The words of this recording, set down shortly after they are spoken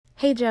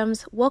Hey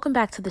Gems, welcome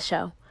back to the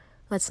show.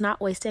 Let's not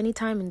waste any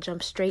time and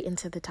jump straight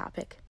into the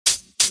topic.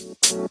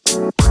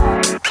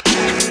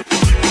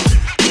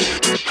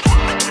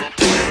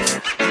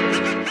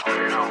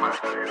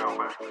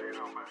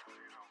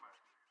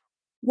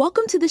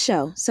 Welcome to the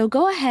show. So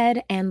go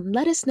ahead and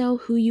let us know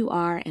who you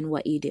are and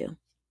what you do.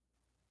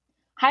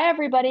 Hi,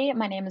 everybody.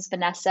 My name is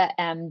Vanessa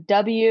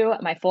M.W.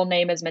 My full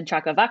name is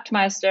Menchaka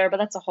Wachtmeister, but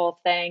that's a whole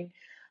thing.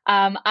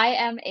 I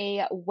am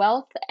a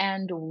wealth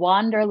and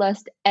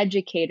wanderlust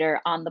educator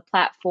on the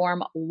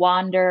platform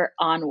Wander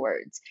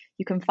Onwards.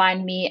 You can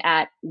find me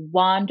at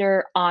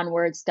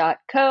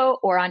wanderonwards.co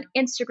or on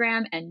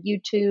Instagram and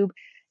YouTube.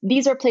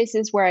 These are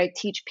places where I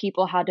teach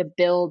people how to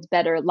build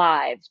better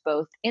lives,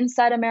 both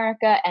inside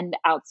America and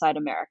outside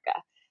America.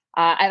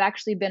 I've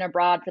actually been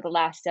abroad for the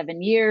last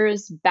 7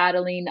 years,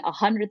 battling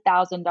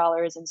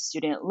 $100,000 in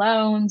student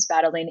loans,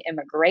 battling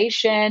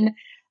immigration.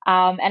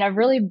 And I've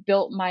really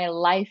built my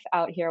life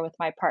out here with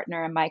my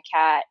partner and my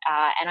cat.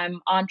 And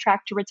I'm on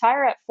track to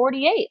retire at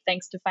 48,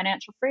 thanks to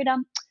financial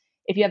freedom.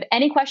 If you have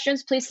any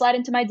questions, please slide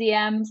into my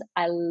DMs.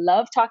 I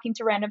love talking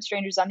to random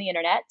strangers on the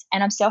internet,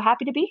 and I'm so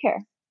happy to be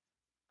here.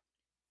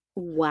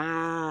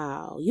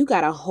 Wow, you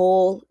got a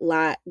whole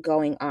lot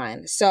going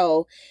on.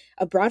 So,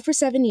 abroad for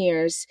 7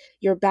 years,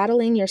 you're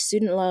battling your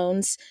student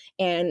loans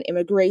and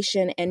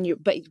immigration, and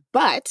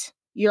but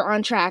you're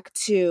on track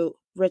to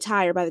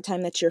retire by the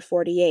time that you're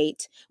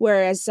 48,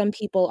 whereas some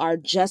people are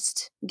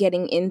just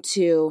getting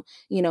into,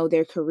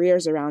 their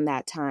careers around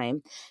that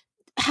time.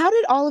 How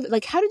did all of it,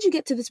 like, how did you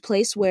get to this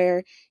place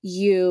where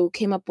you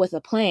came up with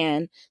a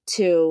plan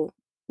to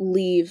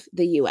leave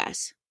the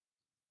US?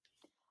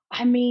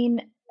 I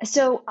mean,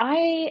 so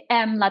I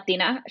am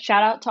Latina.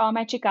 Shout out to all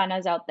my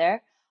Chicanas out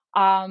there.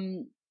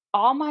 Um,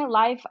 all my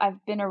life,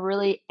 I've been a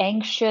really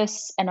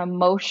anxious and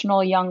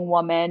emotional young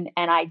woman,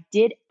 and I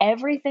did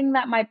everything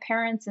that my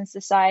parents and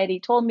society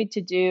told me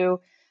to do.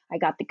 I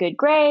got the good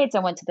grades. I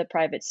went to the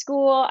private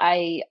school.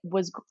 I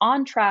was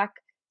on track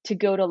to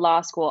go to law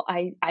school.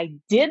 I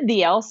did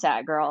the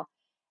LSAT, girl.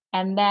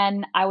 And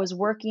then I was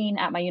working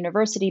at my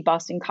university,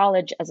 Boston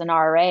College, as an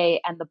RA,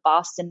 and the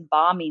Boston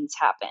bombings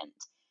happened.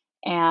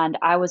 And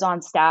I was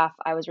on staff.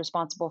 I was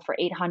responsible for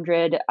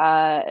 800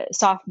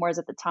 sophomores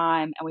at the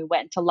time. And we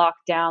went into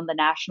lockdown. The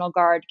National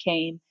Guard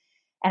came.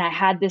 And I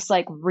had this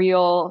like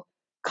real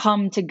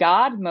come to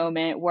God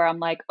moment where I'm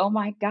like, oh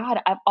my God,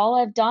 all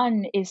I've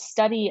done is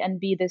study and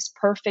be this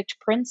perfect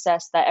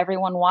princess that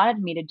everyone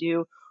wanted me to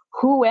do.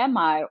 Who am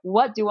I?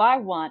 What do I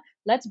want?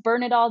 Let's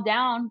burn it all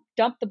down,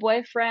 dump the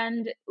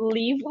boyfriend,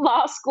 leave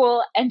law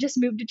school, and just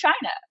move to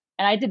China.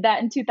 And I did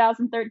that in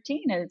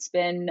 2013, and it's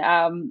been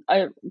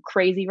a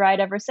crazy ride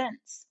ever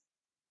since.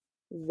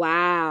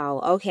 Wow.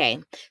 Okay.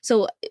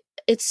 So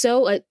it's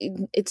so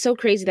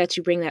crazy that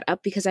you bring that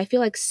up because I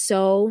feel like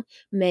so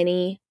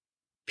many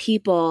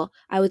people,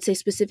 I would say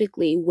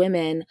specifically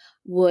women,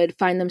 would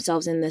find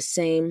themselves in the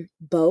same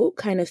boat,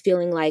 kind of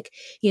feeling like,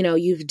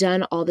 you've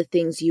done all the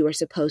things you were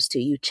supposed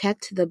to. You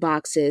checked the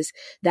boxes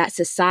that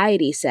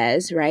society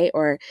says, right?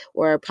 Or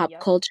pop Yep.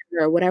 culture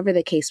or whatever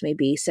the case may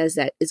be says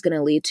that is going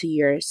to lead to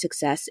your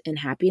success and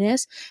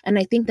happiness. And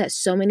I think that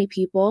so many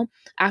people,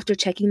 after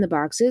checking the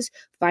boxes,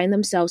 find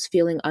themselves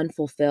feeling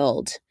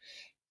unfulfilled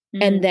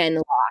and Mm. then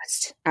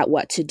lost at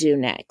what to do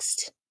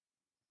next.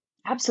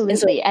 And so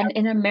Absolutely. And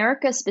in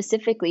America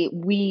specifically,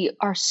 we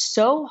are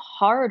so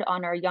hard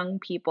on our young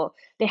people.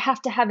 They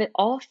have to have it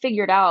all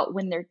figured out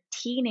when they're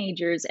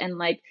teenagers and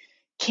like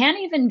can't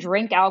even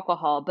drink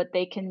alcohol, but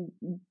they can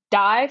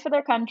die for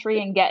their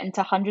country and get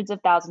into hundreds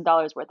of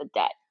 $1,000s worth of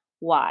debt.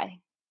 Why?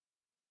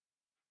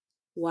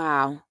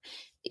 wow.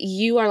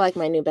 You are like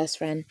my new best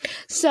friend.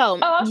 So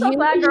Oh, I'm so you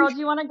glad, girl. Do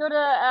you want to go to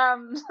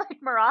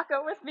like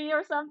Morocco with me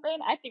or something?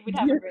 I think we'd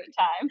have a great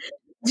time.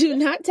 do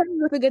not tell me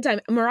with a good time.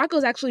 Morocco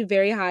is actually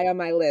very high on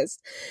my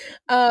list.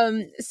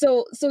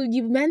 So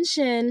you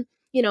mentioned,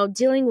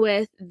 dealing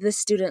with the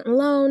student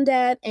loan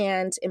debt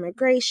and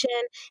immigration.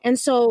 And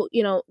so,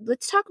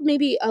 let's talk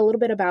maybe a little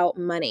bit about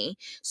money.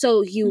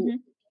 So hmm you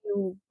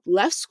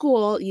left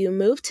school, you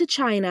moved to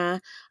China.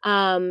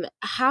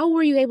 How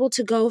were you able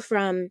to go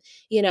from,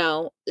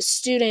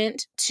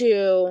 student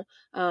to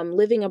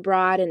living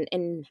abroad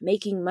and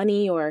making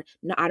money? Or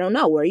I don't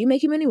know, were you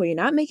making money? Were you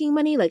not making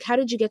money? Like, how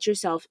did you get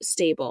yourself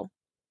stable?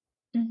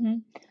 hmm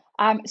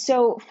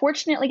so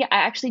fortunately, I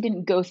actually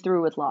didn't go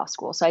through with law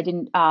school, so I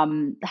didn't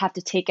have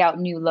to take out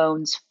new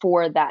loans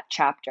for that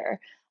chapter.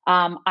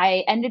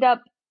 I ended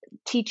up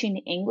teaching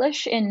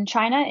English in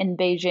China, in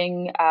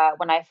Beijing,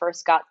 when I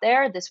first got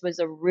there. This was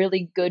a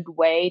really good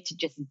way to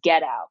just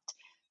get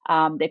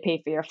out. They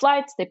pay for your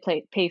flights,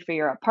 pay for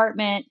your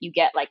apartment. You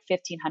get like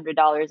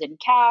 $1,500 in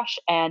cash,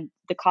 and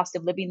the cost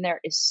of living there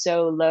is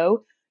so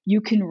low.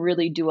 You can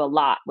really do a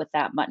lot with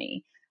that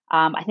money.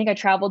 I think I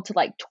traveled to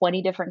like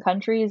 20 different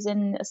countries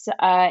in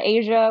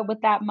Asia with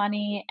that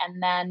money.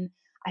 And then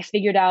I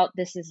figured out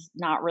this is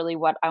not really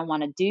what I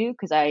want to do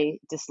because I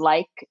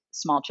dislike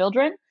small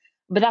children.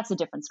 but that's a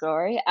different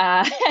story.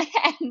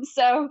 And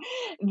so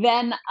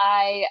then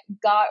I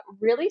got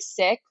really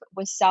sick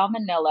with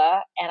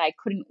salmonella, and I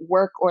couldn't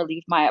work or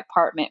leave my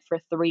apartment for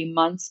 3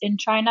 months in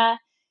China.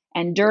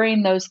 And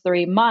during those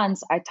 3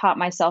 months, I taught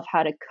myself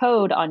how to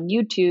code on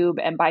YouTube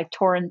and by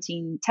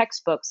torrenting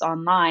textbooks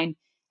online.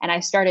 And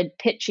I started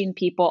pitching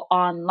people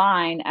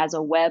online as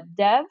a web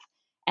dev.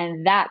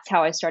 And that's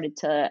how I started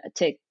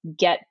to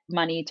get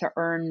money, to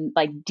earn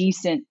like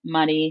decent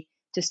money,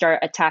 to start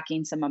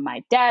attacking some of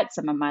my debt,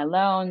 some of my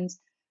loans.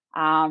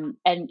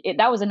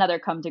 That was another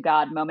come to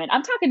God moment.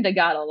 I'm talking to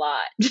God a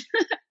lot.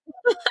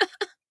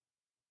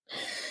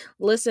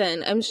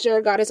 Listen, I'm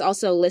sure God is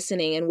also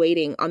listening and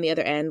waiting on the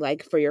other end,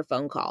 like for your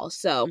phone call.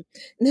 So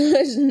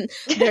there's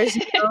there's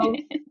no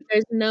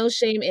there's no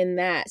shame in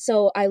that.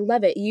 So I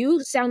love it.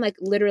 You sound like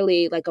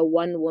literally like a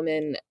one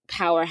woman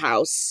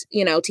powerhouse,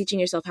 teaching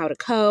yourself how to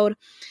code.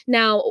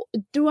 Now,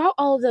 throughout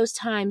all of those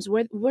times,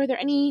 were there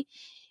any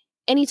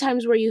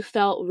times where you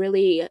felt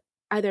really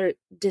either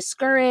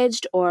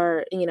discouraged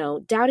or,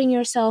 doubting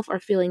yourself or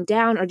feeling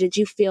down? Or did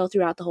you feel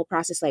throughout the whole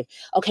process like,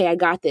 okay, I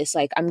got this,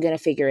 like I'm going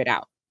to figure it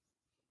out?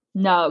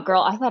 No,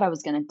 girl, I thought I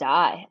was gonna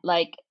die.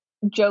 Like,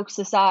 jokes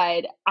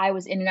aside, I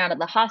was in and out of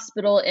the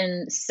hospital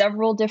in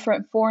several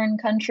different foreign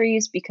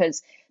countries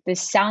because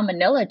this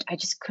salmonella, I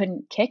just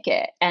couldn't kick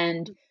it.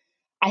 And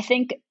I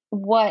think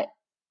what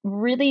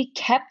really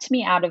kept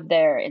me out of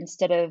there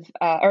instead of,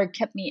 or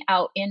kept me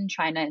out in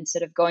China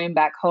instead of going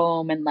back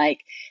home and like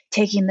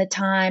taking the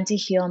time to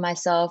heal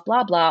myself,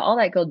 blah, blah, all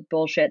that good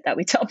bullshit that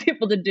we tell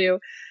people to do.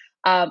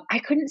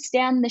 I couldn't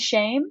stand the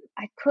shame.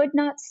 I could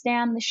not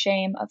stand the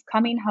shame of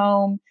coming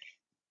home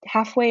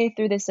halfway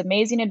through this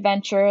amazing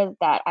adventure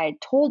that I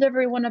told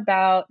everyone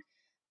about.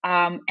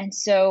 And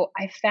so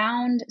I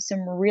found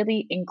some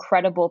really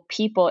incredible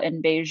people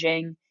in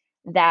Beijing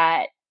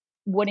that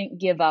wouldn't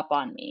give up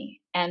on me.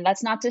 And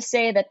that's not to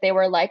say that they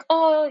were like,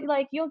 oh,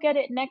 like you'll get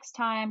it next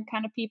time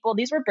kind of people.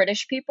 These were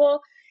British people.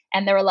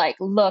 And they were like,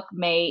 look,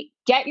 mate,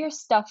 get your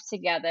stuff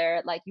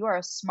together. Like, you are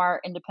a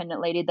smart,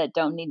 independent lady that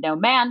don't need no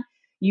man.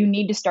 You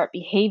need to start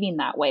behaving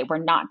that way. We're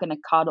not going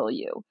to coddle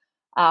you.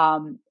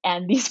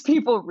 And these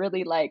people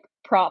really like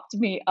propped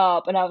me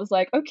up. And I was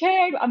like,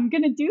 okay, I'm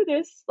going to do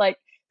this. Like,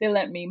 they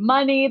lent me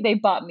money, they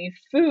bought me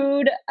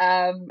food.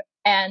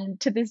 And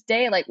to this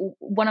day, like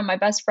one of my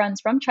best friends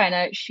from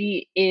China,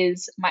 she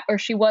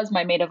was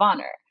my maid of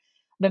honor.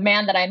 The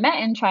man that I met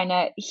in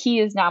China, he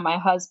is now my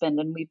husband,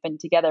 and we've been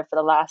together for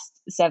the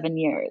last 7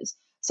 years.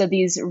 So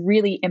these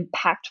really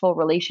impactful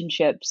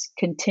relationships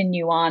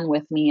continue on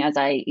with me as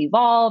I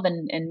evolve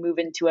and move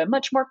into a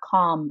much more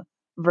calm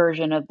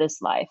version of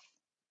this life.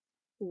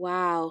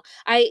 Wow.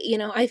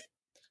 I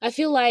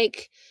feel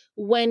like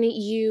when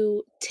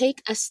you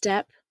take a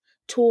step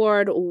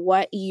toward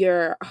what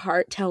your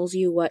heart tells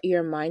you, what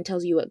your mind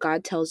tells you, what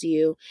God tells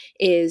you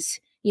is,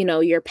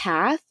 your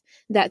path,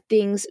 that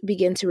things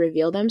begin to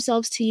reveal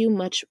themselves to you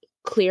much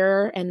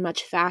clearer and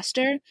much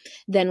faster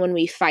than when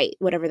we fight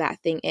whatever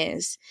that thing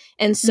is.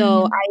 And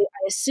so Mm-hmm. I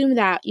assume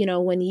that,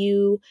 when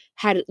you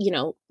had,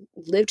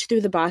 lived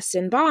through the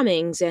Boston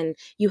bombings and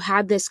you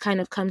had this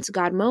kind of come to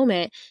God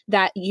moment,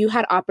 that you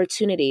had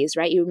opportunities,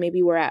 right? You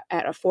maybe were at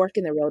a fork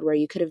in the road where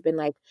you could have been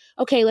like,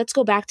 okay, let's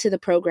go back to the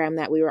program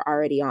that we were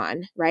already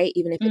on, right?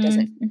 Even if it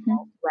doesn't Mm-hmm.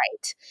 feel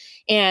right.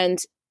 And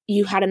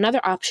you had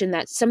another option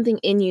that something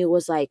in you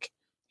was like,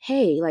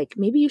 hey, like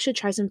maybe you should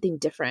try something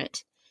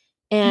different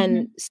and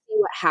Mm-hmm. see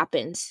what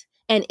happens.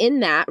 And in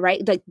that,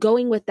 right, like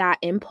going with that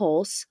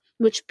impulse,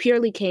 which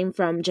purely came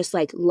from just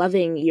like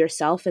loving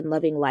yourself and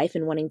loving life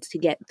and wanting to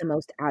get the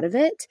most out of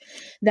it,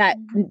 that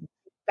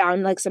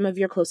found like some of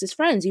your closest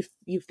friends.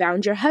 You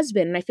found your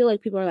husband, and I feel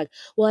like people are like,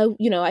 well,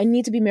 I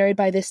need to be married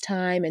by this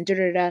time, and da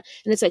da da.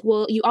 And it's like,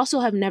 well, you also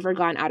have never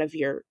gone out of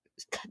your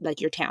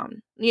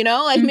town,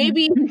 like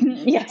maybe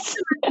Mm-hmm. Yes.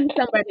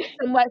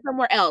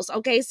 somewhere else.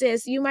 Okay,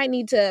 sis, you might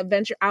need to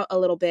venture out a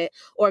little bit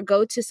or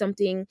go to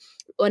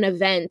an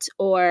event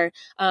or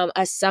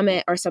a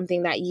summit or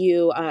something that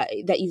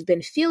you've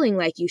been feeling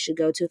like you should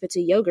go to. If it's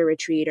a yoga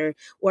retreat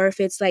or if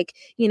it's like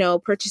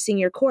purchasing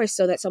your course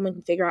so that someone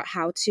can figure out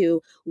how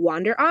to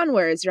wander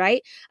onwards,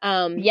 right?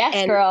 Yes,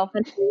 And girl.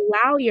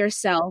 allow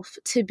yourself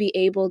to be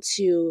able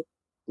to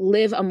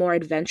live a more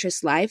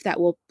adventurous life that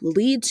will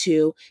lead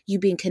to you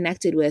being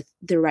connected with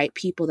the right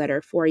people that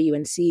are for you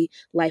and see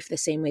life the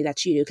same way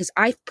that you do. Because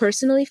I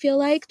personally feel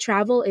like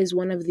travel is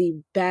one of the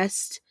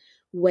best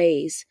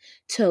ways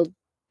to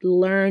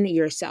learn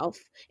yourself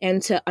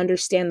and to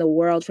understand the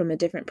world from a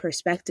different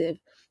perspective,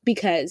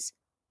 because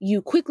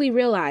you quickly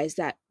realize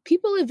that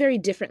people live very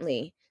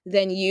differently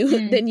than you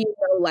Mm, than you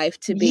know life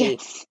to be.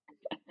 yes,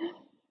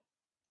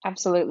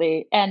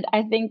 absolutely. And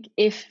I think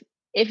if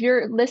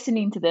you're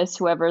listening to this,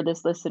 whoever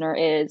this listener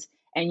is,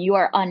 and you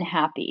are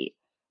unhappy,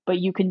 but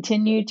you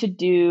continue to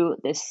do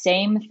the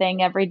same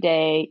thing every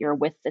day, you're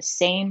with the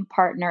same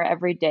partner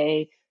every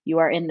day, you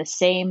are in the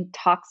same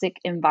toxic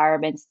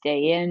environments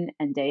day in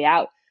and day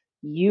out,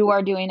 you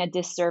are doing a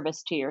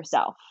disservice to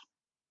yourself.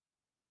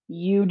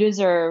 You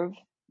deserve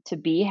to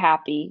be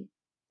happy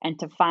and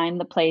to find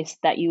the place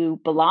that you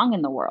belong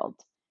in the world.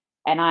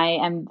 And I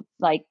am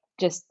like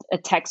just a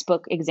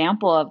textbook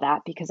example of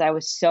that because I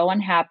was so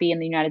unhappy in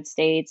the United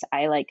States.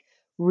 I like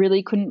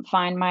really couldn't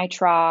find my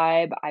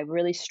tribe. I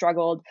really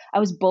struggled. I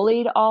was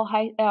bullied all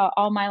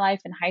my life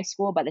in high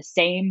school by the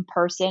same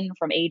person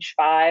from age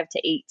 5 to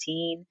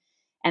 18.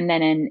 And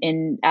then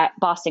in at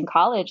Boston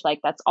College, like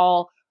that's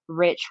all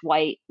rich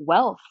white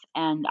wealth.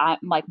 And I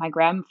like my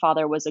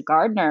grandfather was a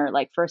gardener,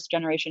 like first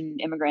generation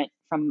immigrant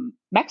from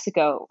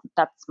Mexico.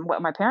 That's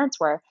what my parents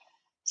were.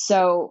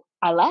 So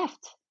I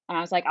left and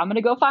I was like, I'm going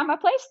to go find my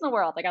place in the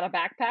world. I got a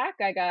backpack.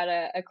 I got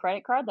a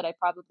credit card that I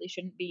probably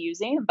shouldn't be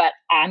using, but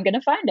I'm going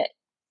to find it.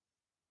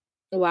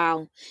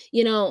 Wow.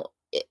 You know,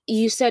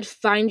 you said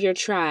find your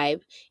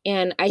tribe.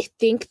 And I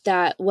think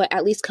that what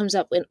at least comes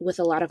up with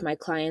a lot of my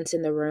clients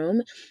in the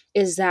room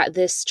is that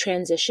this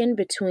transition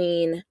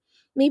between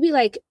maybe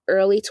like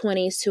early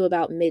 20s to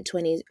about mid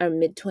 20s or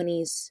mid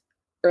 20s,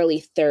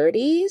 early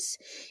 30s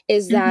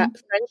is that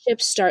Hmm.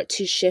 friendships start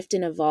to shift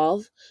and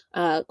evolve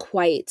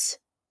quite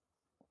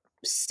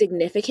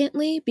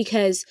significantly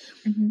because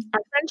Hmm. our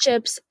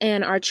friendships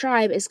and our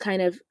tribe is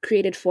kind of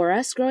created for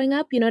us growing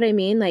up. You know what I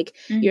mean? Like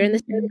you're in the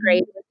Hmm. same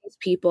grade with these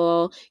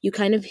people, you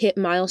kind of hit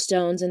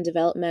milestones and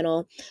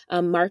developmental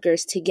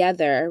markers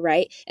together,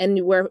 right?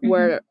 And we're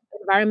Hmm.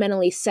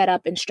 environmentally set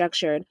up and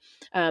structured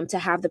to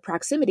have the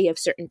proximity of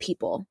certain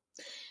people.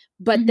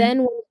 But Hmm. then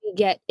when we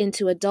get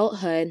into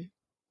adulthood,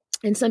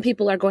 and some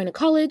people are going to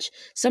college.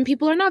 Some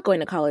people are not going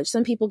to college.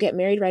 Some people get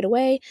married right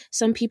away.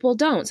 Some people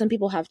don't. Some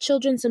people have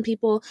children. Some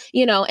people,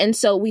 and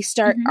so we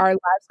start Hmm. our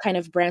lives kind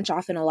of branch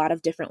off in a lot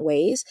of different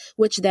ways,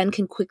 which then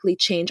can quickly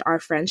change our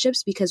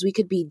friendships because we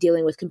could be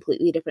dealing with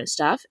completely different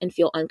stuff and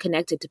feel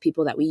unconnected to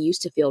people that we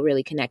used to feel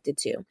really connected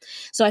to.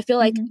 So I feel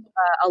like Hmm.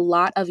 a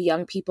lot of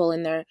young people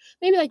in their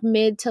maybe like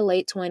mid to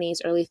late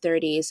 20s, early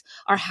 30s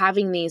are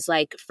having these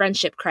like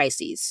friendship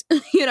crises,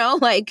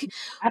 like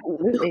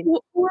Absolutely.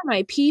 who are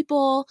my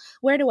people?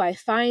 Where do I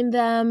find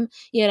them?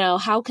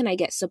 How can I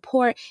get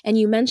support? And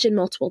you mentioned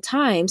multiple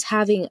times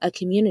having a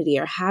community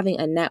or having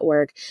a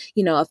network,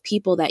 of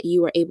people that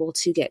you were able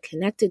to get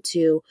connected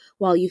to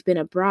while you've been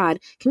abroad.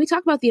 Can we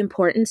talk about the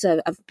importance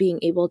of being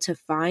able to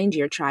find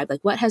your tribe?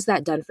 Like, what has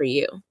that done for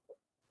you?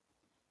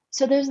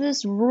 So there's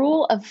this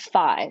rule of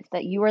five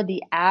that you are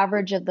the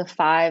average of the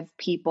five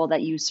people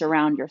that you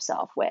surround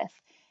yourself with.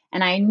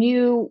 And I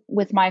knew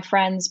with my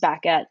friends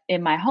back at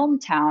in my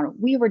hometown,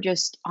 we were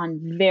just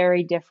on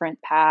very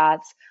different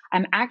paths.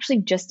 I'm actually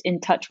just in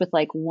touch with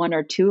like one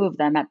or two of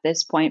them at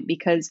this point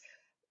because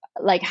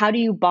like how do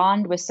you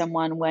bond with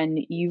someone when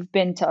you've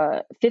been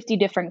to 50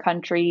 different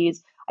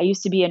countries? I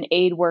used to be an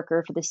aid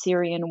worker for the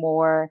Syrian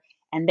war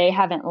and they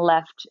haven't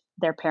left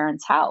their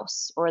parents'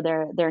 house or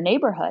their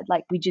neighborhood.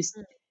 Like we just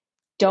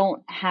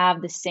don't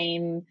have the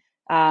same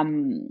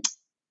um,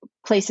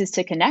 places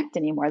to connect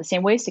anymore, the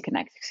same ways to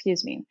connect,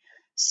 excuse me.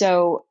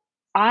 So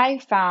I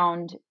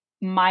found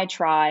my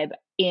tribe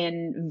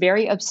in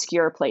very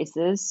obscure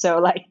places. So,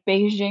 like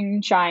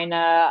Beijing,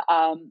 China,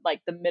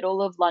 like the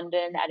middle of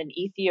London at an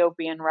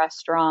Ethiopian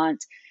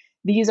restaurant.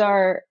 These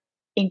are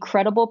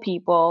incredible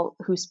people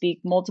who speak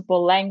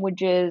multiple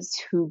languages,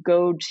 who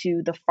go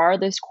to the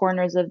farthest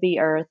corners of the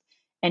earth,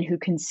 and who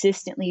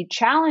consistently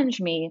challenge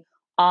me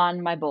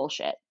on my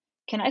bullshit.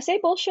 Can I say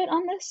bullshit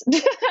on this?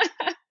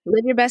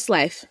 Live your best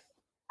life.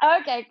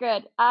 Okay,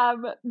 good.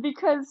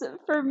 Because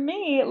for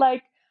me,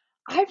 like,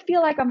 I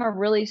feel like I'm a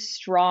really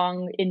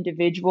strong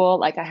individual.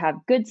 Like, I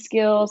have good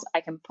skills.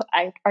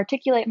 I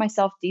articulate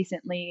myself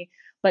decently.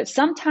 But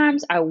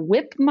sometimes I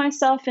whip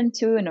myself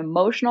into an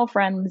emotional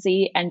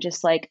frenzy and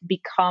just like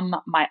become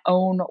my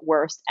own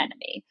worst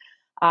enemy.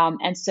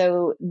 And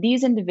so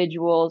these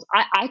individuals,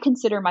 I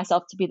consider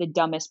myself to be the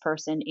dumbest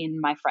person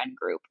in my friend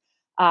group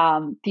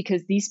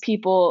because these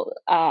people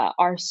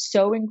are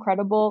so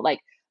incredible. Like,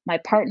 my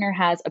partner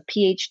has a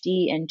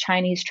PhD in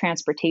Chinese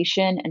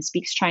transportation and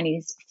speaks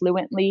Chinese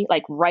fluently,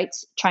 like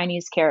writes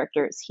Chinese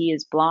characters. He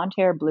is blonde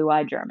hair, blue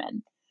eye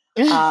German.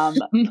 Um,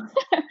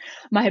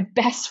 my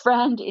best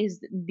friend is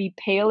the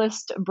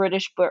palest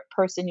British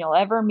person you'll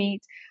ever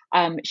meet.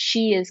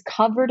 She is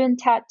covered in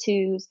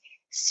tattoos,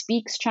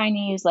 speaks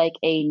Chinese like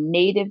a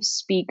native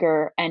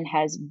speaker, and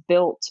has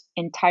built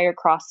entire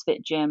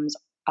CrossFit gyms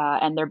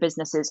and their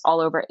businesses all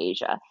over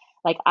Asia.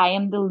 Like, I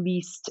am the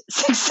least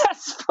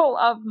successful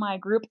of my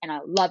group, and I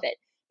love it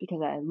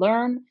because I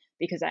learn,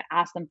 because I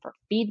ask them for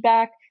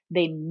feedback.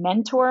 They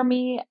mentor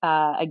me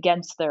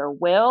against their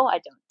will. I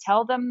don't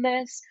tell them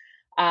this.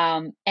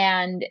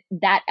 And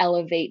that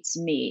elevates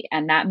me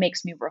and that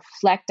makes me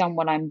reflect on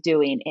what I'm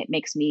doing. It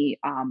makes me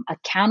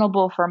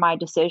accountable for my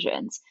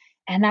decisions.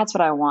 And that's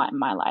what I want in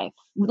my life.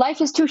 Life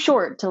is too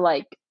short to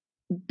like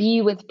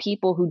be with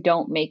people who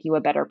don't make you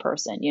a better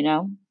person, you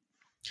know?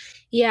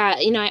 Yeah,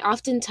 I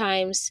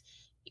oftentimes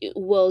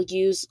will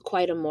use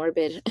quite a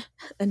morbid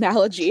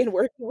analogy in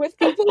working with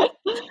people.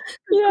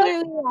 Yeah.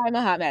 Clearly, I'm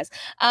a hot mess.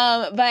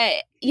 But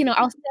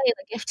I'll say,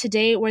 like, if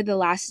today were the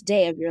last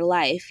day of your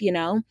life,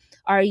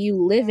 are you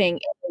Yeah. living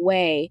in a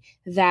way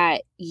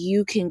that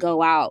you can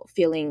go out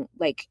feeling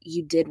like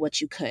you did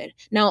what you could?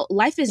 Now,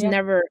 life is Yeah.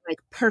 never like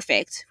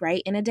perfect,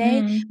 right, in a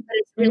day, Mm. but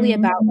it's really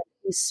about Mm. like,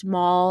 these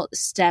small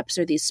steps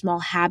or these small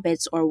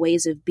habits or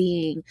ways of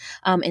being,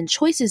 and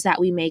choices that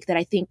we make that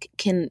I think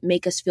can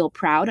make us feel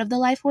proud of the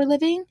life we're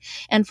living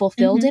and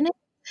fulfilled Mhm. in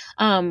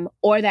it,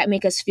 or that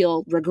make us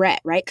feel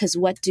regret, right? Because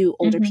what do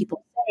older Mhm.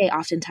 people say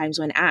oftentimes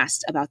when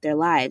asked about their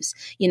lives?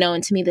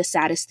 And to me, the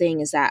saddest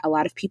thing is that a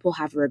lot of people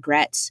have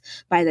regrets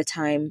by the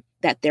time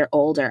that they're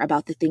older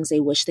about the things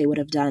they wish they would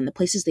have done, the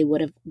places they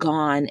would have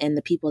gone, and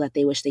the people that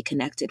they wish they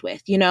connected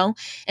with.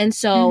 And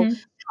so, Mhm.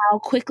 how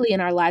quickly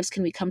in our lives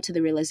can we come to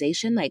the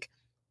realization, like,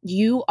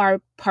 you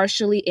are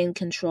partially in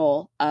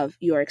control of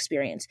your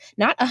experience?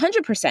 Not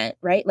 100%,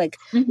 right? Like,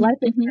 life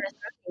Mhm. is Mhm. going to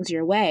throw things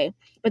your way,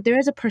 but there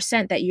is a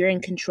percent that you're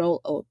in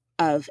control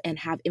of and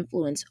have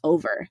influence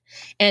over.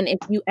 And if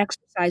you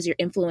exercise your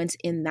influence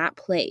in that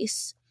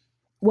place,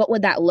 what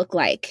would that look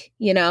like,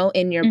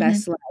 in your Mhm.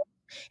 best life?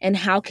 And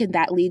how can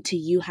that lead to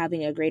you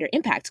having a greater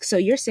impact? So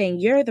you're saying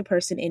you're the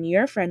person in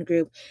your friend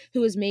group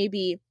who is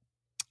maybe,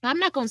 I'm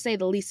not going to say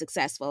the least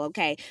successful,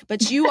 okay?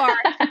 But you are,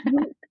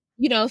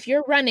 if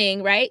you're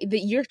running, right, that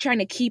you're trying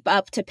to keep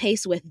up to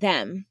pace with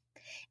them.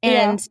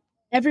 Yeah. And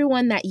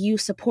everyone that you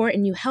support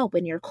and you help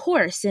in your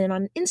course and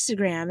on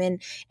Instagram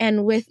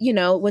and with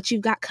what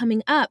you've got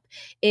coming up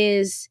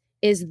is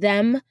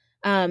them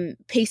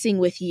pacing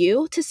with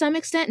you to some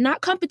extent, not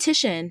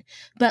competition,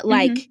 but Mhm.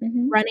 like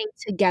Mhm. running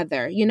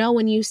together.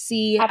 When you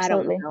see, I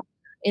don't Absolutely. know,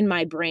 in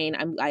my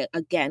brain, I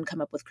again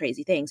come up with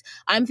crazy things.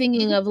 I'm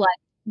thinking of like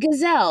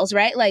gazelles,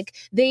 right? Like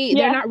they're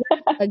Yeah. not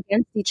running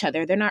against each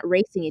other, they're not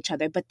racing each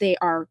other, but they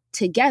are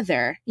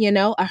together,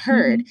 a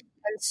herd. Mhm.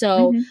 And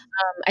so Mhm.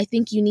 I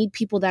think you need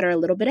people that are a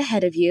little bit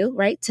ahead of you,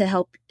 right, to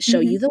help show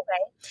you Mhm. the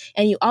way.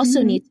 And you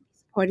also need Mhm. to be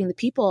supporting the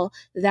people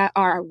that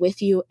are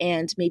with you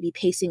and maybe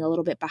pacing a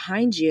little bit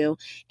behind you.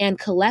 And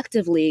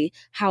collectively,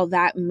 how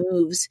that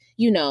moves,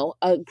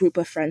 a group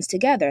of friends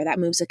together, that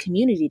moves a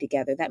community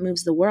together, that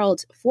moves the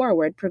world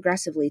forward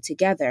progressively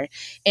together.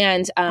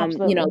 And,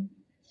 Absolutely.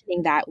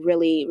 that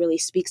really, really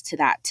speaks to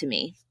that to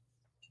me.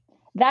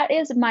 That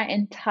is my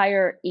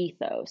entire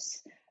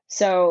ethos.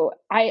 So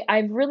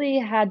I've really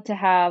had to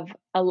have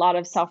a lot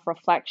of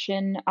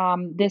self-reflection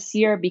this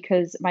year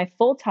because my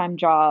full-time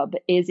job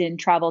is in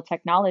travel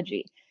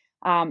technology.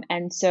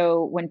 And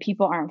so when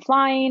people aren't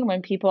flying,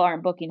 when people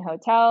aren't booking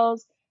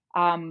hotels,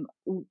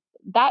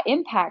 that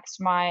impacts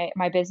my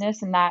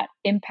business and that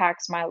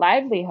impacts my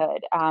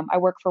livelihood. I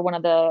work for one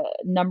of the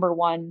number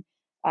one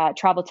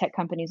travel tech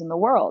companies in the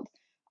world.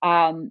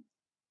 Um,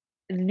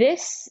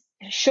 this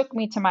shook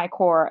me to my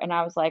core, and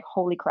I was like,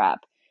 "Holy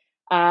crap.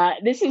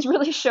 This is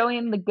really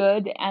showing the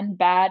good and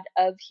bad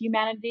of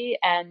humanity."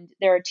 And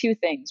there are two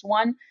things.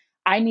 One,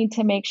 I need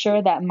to make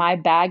sure that my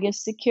bag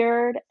is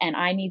secured, and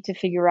I need to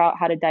figure out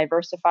how to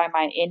diversify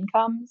my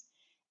incomes.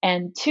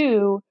 And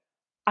two,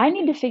 I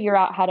need to figure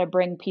out how to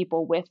bring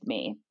people with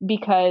me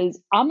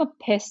because I'm a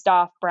pissed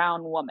off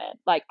brown woman.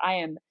 Like, I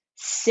am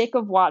sick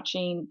of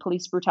watching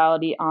police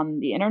brutality on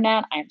the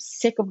internet. I am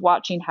sick of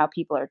watching how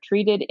people are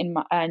treated in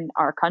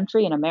our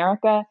country, in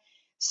America.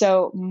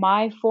 So,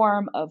 my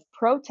form of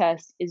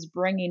protest is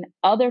bringing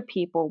other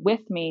people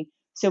with me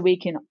so we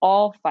can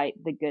all fight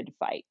the good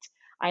fight.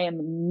 I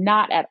am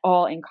not at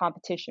all in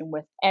competition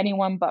with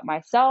anyone but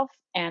myself.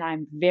 And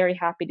I'm very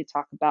happy to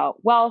talk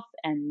about wealth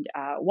and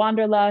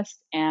wanderlust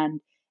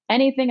and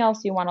anything else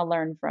you want to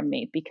learn from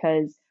me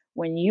because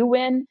when you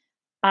win,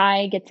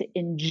 I get to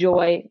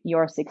enjoy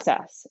your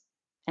success.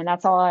 And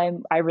that's all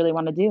I really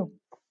want to do.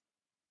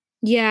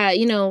 Yeah,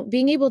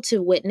 being able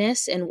to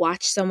witness and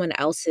watch someone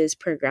else's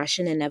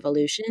progression and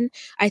evolution,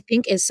 I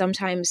think is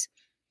sometimes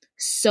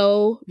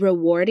so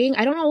rewarding.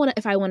 I don't know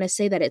if I want to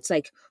say that it's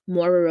like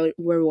more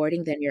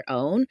rewarding than your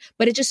own,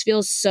 but it just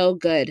feels so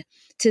good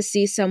to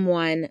see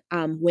someone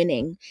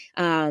winning,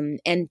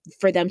 and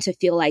for them to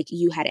feel like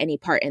you had any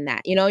part in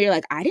that. You're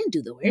like, I didn't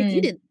do the work, you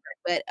Mm. did the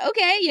work, but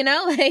okay,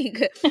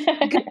 like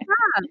good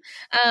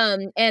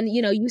job. And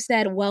you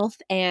said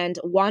wealth and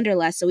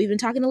wanderlust. So we've been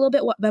talking a little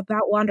bit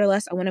about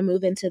wanderlust. I want to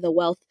move into the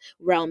wealth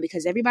realm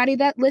because everybody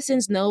that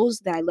listens knows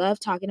that I love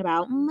talking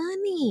about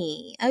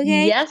money.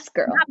 Okay. Yes,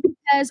 girl. Not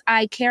because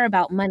I care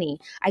about money.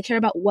 I care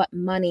about what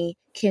money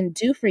can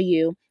do for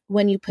you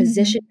when you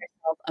position Hmm.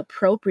 yourself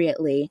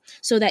appropriately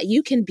so that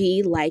you can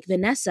be like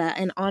Vanessa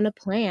and on a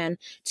plan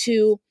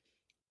to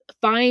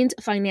find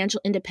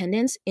financial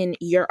independence in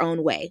your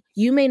own way.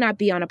 You may not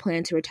be on a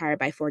plan to retire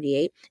by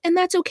 48, and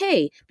that's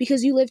okay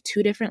because you live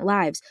two different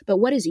lives. But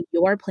what is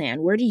your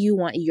plan? Where do you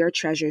want your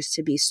treasures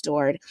to be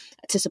stored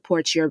to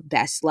support your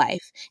best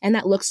life? And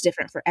that looks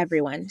different for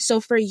everyone.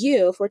 So for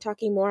you, if we're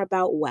talking more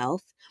about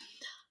wealth,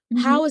 Hmm.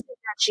 how is it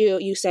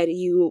that you said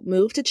you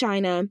moved to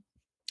China,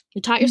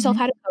 you taught yourself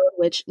how Hmm. to code,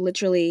 which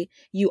literally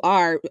you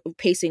are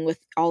pacing with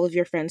all of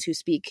your friends who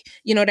speak,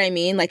 you know what I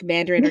mean? Like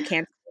Mandarin or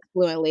Cantonese.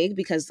 fluently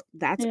because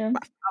that's Yeah.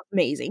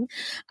 amazing.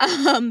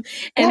 I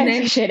And then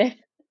appreciate it.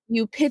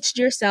 you pitched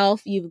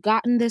yourself, you've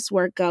gotten this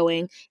work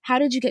going. How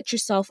did you get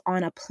yourself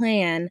on a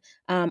plan?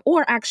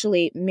 Or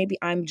actually, maybe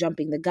I'm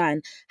jumping the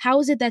gun. How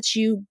is it that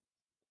you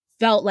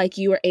felt like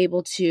you were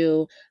able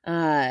to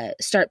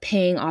start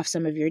paying off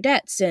some of your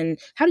debts? And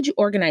how did you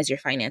organize your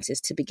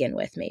finances to begin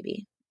with,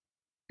 maybe?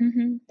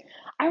 hmm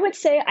I would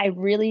say I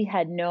really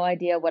had no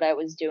idea what I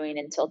was doing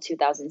until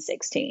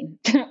 2016.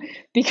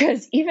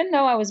 Because even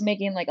though I was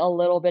making like a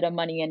little bit of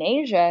money in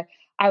Asia,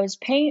 I was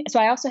paying. So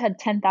I also had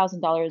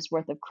 $10,000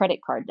 worth of credit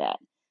card debt.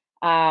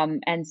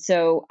 And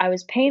so I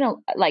was paying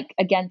like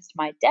against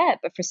my debt,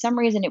 but for some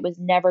reason it was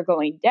never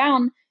going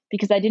down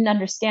because I didn't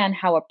understand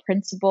how a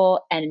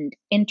principal and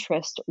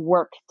interest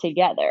work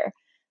together.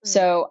 Hmm.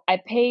 So I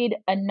paid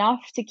enough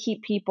to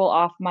keep people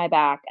off my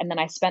back, and then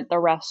I spent the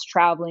rest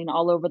traveling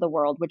all over the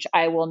world, which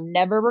I will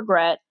never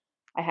regret.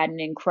 I had an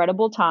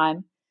incredible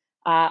time.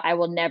 I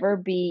will never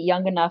be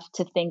young enough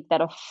to think that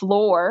a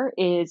floor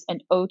is an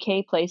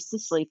okay place to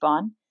sleep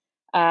on.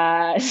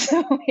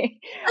 So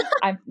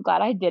I'm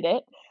glad I did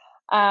it.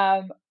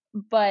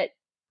 But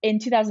in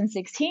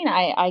 2016,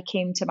 I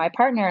came to my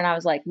partner and I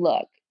was like,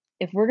 look,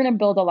 if we're going to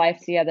build a life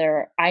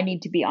together, I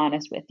need to be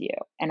honest with you.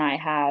 And I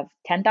have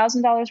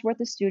 $10,000 worth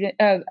of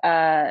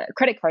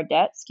credit card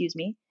debt, excuse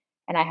me,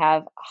 and I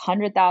have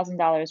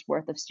 $100,000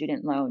 worth of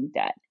student loan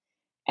debt.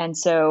 And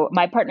so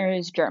my partner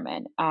is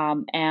German,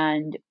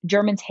 and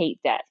Germans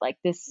hate debt. Like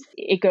this,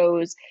 it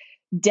goes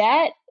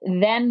debt,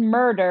 then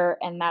murder,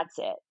 and that's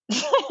it.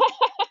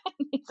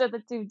 These are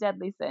the two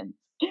deadly sins.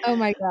 Oh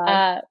my gosh.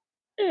 Uh,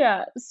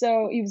 yeah,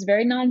 so he was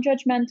very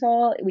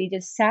non-judgmental. We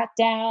just sat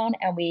down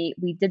and we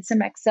did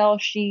some Excel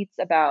sheets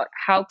about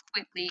how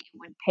quickly it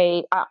would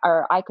pay,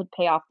 or I could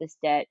pay off this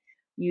debt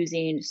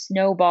using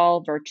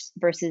Snowball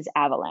versus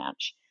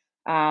Avalanche.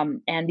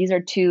 And these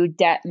are two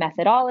debt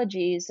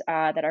methodologies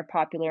that are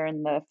popular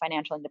in the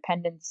financial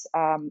independence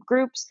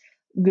groups.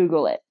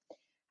 Google it.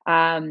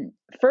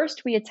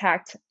 First, we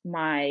attacked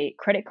my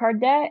credit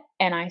card debt,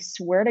 and I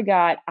swear to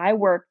God, I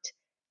worked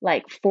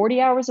like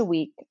 40 hours a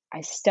week. I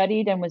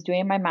studied and was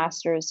doing my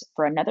master's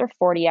for another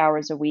 40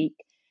 hours a week.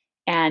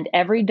 And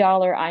every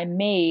dollar I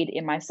made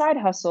in my side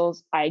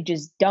hustles, I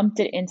just dumped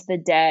it into the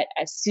debt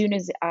as soon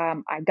as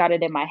I got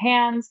it in my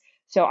hands.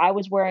 So I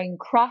was wearing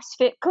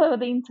CrossFit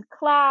clothing to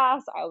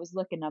class. I was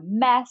looking a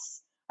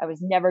mess. I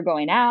was never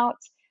going out.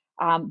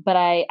 But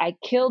I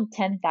killed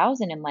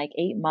 10,000 in like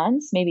 8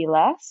 months, maybe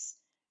less.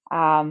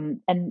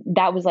 And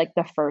that was like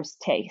the first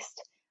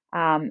taste.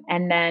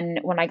 And then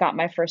when I got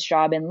my first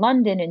job in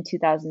London in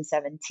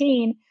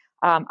 2017,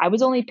 I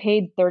was only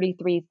paid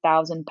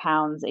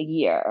 £33,000 a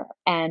year,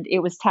 and it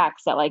was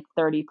taxed at like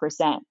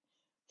 30%.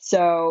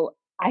 So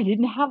I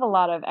didn't have a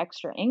lot of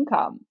extra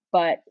income,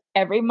 but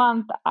every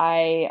month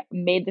I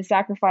made the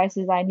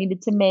sacrifices I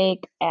needed to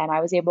make, and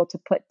I was able to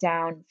put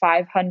down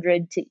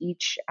 500 to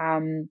each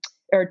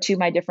or to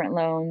my different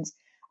loans.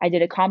 I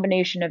did a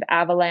combination of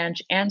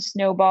Avalanche and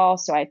Snowball,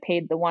 so I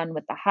paid the one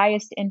with the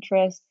highest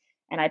interest,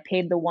 and I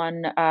paid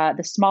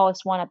the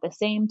smallest one at the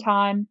same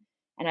time.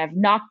 And I've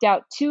knocked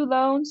out two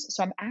loans,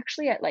 so I'm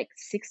actually at like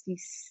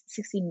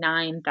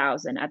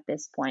 69,000 at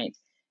this point,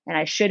 and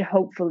I should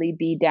hopefully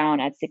be down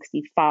at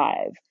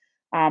 65.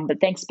 But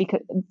thanks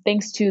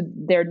to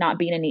there not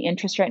being any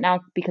interest right now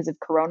because of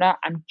Corona,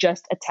 I'm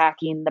just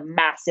attacking the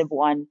massive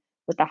one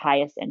with the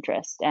highest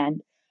interest,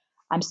 and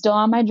I'm still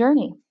on my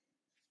journey.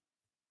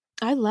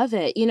 I love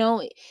it.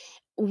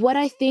 What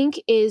I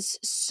think is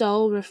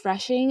so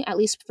refreshing, at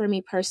least for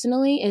me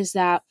personally, is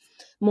that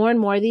more and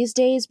more these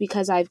days,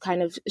 because I've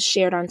kind of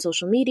shared on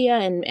social media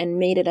and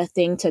made it a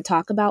thing to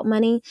talk about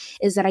money,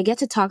 is that I get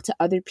to talk to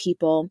other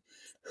people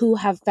who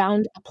have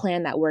found a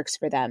plan that works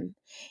for them.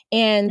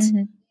 And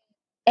hmm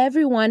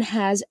everyone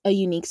has a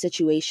unique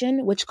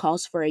situation, which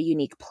calls for a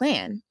unique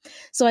plan.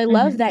 So I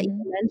love hmm that you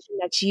hmm mentioned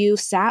that you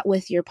sat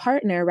with your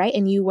partner, right?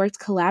 And you worked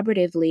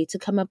collaboratively to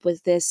come up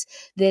with this,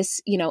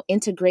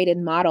 integrated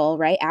model,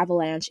 right?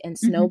 Avalanche and hmm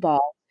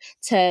Snowball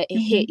to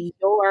hit hmm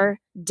your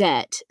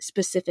debt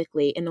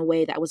specifically in a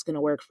way that was going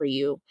to work for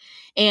you.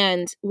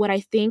 And what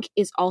I think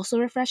is also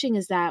refreshing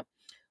is that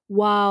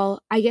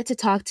while I get to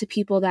talk to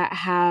people that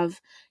have,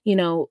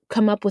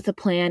 come up with a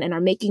plan and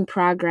are making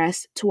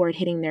progress toward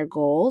hitting their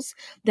goals,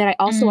 that I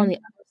also, on the hmm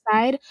other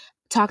side,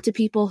 talk to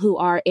people who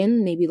are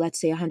in maybe, let's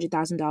say,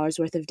 $100,000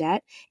 worth of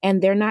debt,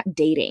 and they're not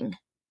dating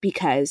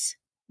because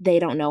they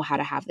don't know how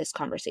to have this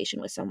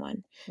conversation with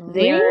someone.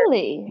 They're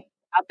Really?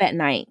 up at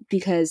night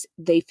because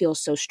they feel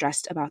so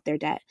stressed about their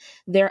debt.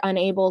 They're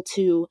unable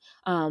to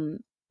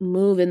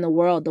move in the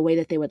world the way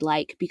that they would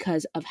like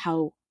because of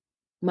how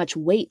much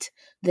weight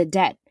the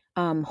debt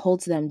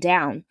holds them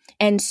down.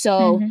 And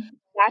so hmm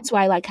that's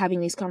why I like having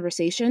these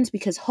conversations,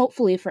 because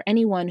hopefully for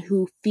anyone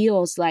who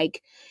feels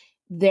like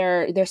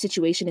their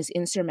situation is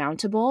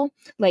insurmountable,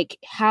 like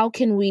how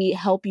can we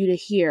help you to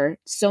hear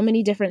so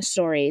many different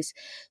stories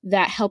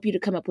that help you to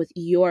come up with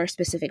your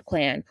specific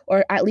plan,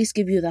 or at least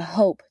give you the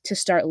hope to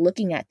start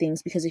looking at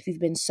things? Because if you've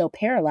been so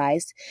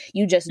paralyzed,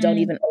 you just don't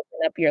hmm even open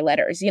up your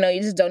letters, you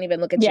just don't even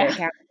look at your Yeah.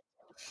 account.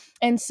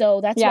 And so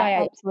that's Yeah, why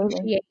I absolutely.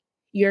 appreciate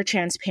your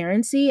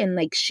transparency and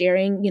like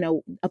sharing,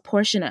 a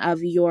portion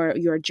of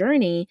your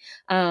journey,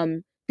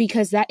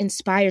 because that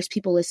inspires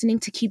people listening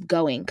to keep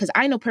going. Because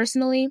I know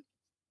personally,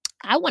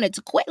 I wanted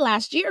to quit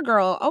last year,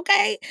 girl.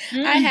 Okay. I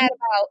Mm. had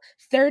about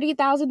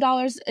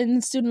 $30,000 in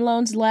student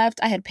loans left.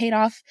 I had paid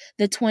off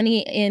the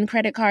 20 in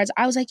credit cards.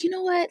 I was like, you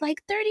know what?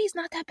 Like 30 is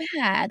not that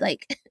bad.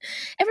 Like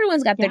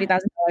everyone's got Yeah.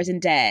 $30,000 in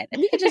debt.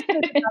 We could just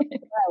put it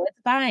low.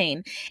 It's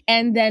fine.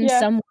 And then Yeah.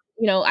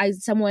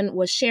 someone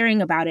was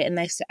sharing about it, and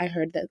I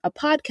heard a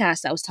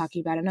podcast that was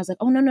talking about it, and I was like,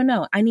 oh,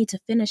 no, I need to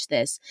finish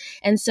this.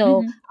 And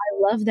so Mhm.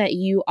 I love that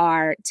you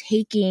are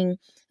taking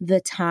the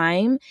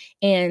time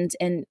and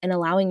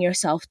allowing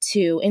yourself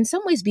to in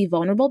some ways be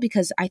vulnerable,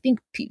 because I think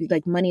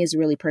like money is a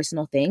really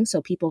personal thing,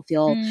 so people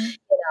feel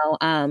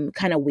Mm.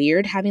 kind of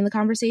weird having the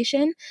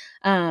conversation,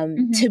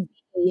 Mhm. to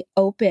be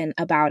open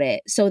about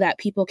it so that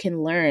people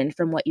can learn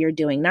from what you're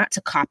doing, not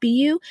to copy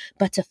you,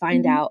 but to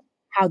find Mhm. out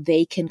how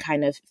they can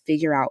kind of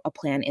figure out a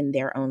plan in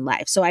their own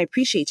life. So I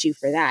appreciate you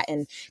for that,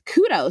 and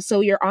kudos.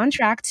 So you're on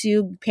track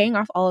to paying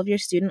off all of your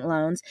student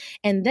loans,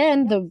 and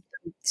then Yep. the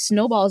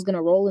snowball is going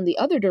to roll in the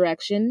other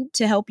direction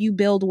to help you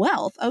build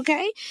wealth.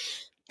 Okay.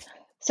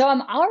 So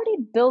I'm already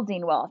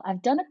building wealth.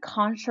 I've done a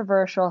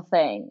controversial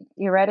thing.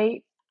 You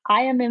ready?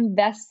 I am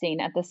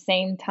investing at the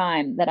same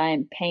time that I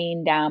am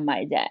paying down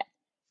my debt.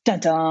 Dun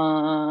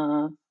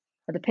dun.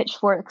 Are the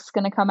pitchforks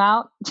going to come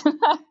out?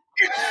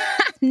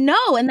 No,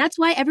 and that's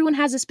why everyone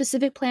has a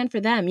specific plan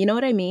for them. You know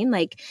what I mean?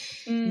 Like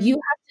you Mm.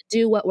 have to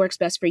do what works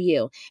best for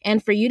you.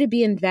 And for you to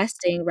be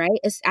investing, right,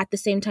 is at the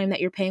same time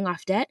that you're paying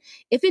off debt.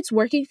 If it's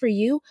working for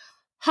you,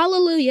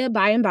 hallelujah,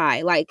 by and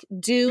by. Like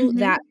do Mhm.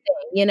 that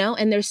thing,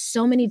 and there's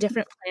so many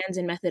different plans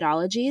and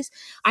methodologies.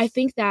 I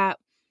think that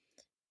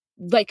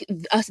like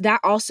us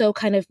that also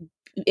kind of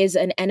is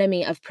an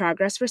enemy of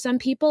progress for some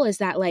people, is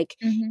that like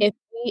Mhm.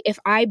 if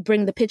I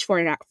bring the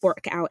pitchfork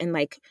out and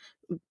like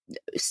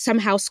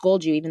somehow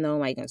scold you, even though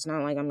like it's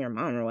not like I'm your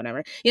mom or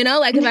whatever,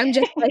 like if I'm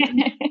just like,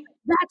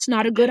 that's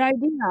not a good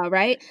idea,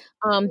 right?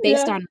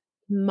 Based Yeah. on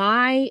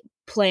my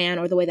plan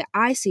or the way that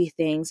I see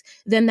things,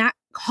 then that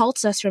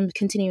halts us from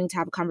continuing to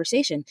have a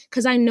conversation,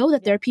 because I know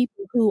that there Yeah. are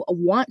people who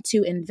want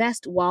to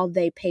invest while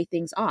they pay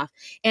things off,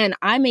 and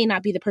I may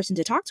not be the person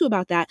to talk to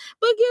about that,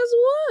 but guess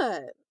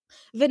what?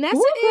 Vanessa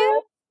Woo, is.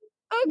 girl.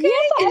 Yes, Okay.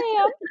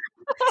 I am.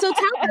 So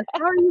tell us,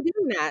 how are you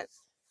doing that?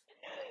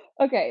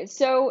 Okay,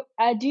 so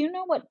do you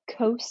know what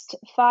Coast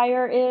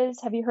Fire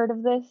is? Have you heard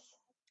of this?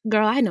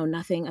 Girl, I know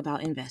nothing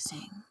about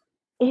investing.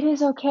 It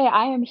is okay.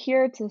 I am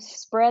here to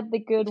spread the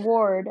good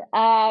word.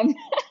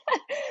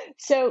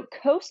 So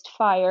Coast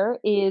Fire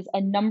is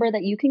a number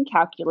that you can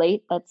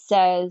calculate that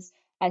says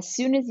as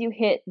soon as you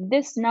hit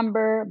this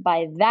number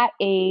by that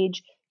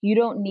age, you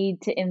don't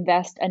need to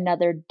invest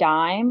another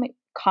dime.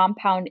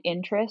 Compound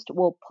interest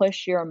will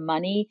push your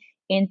money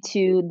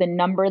into the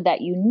number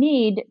that you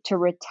need to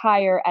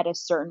retire at a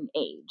certain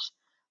age.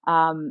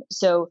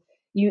 So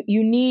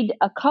you need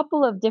a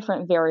couple of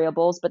different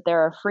variables, but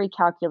there are free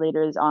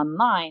calculators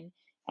online.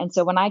 And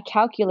so when I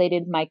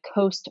calculated my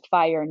Coast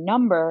Fire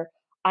number,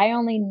 I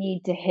only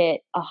need to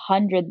hit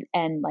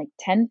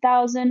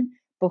 110,000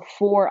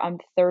 before I'm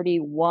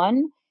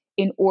 31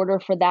 in order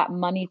for that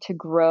money to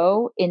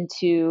grow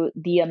into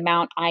the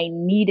amount I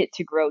need it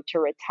to grow to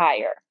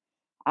retire.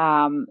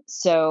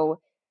 So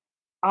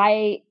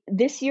I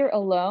this year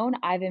alone,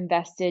 I've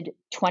invested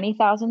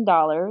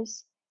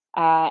 $20,000,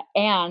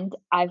 and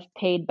I've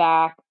paid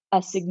back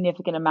a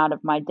significant amount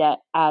of my debt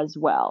as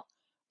well.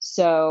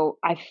 So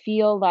I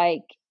feel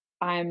like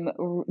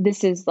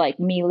this is like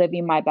me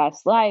living my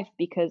best life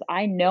because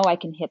I know I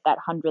can hit that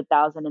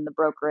 100,000 in the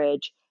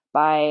brokerage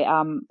by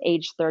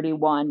age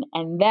 31,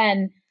 and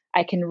then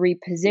I can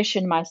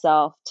reposition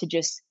myself to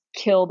just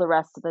kill the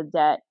rest of the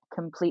debt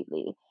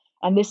completely.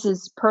 And this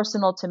is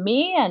personal to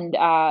me, and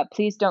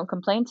please don't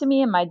complain to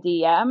me in my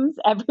DMs.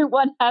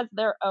 Everyone has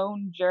their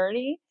own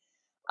journey,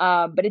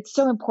 but it's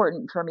so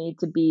important for me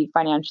to be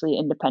financially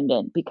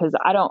independent because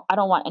I don't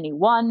want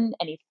anyone,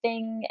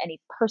 anything,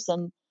 any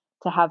person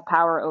to have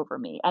power over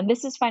me. And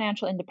this is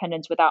financial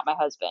independence without my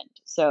husband.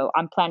 So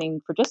I'm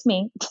planning for just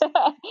me,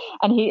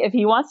 and if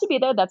he wants to be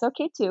there, that's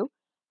okay too.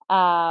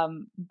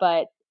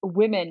 But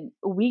women,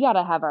 we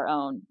gotta have our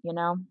own, you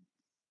know.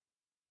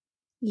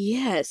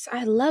 Yes,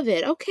 I love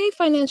it. Okay,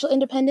 financial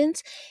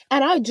independence.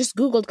 And I just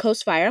Googled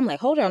Coast Fire. I'm like,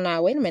 hold on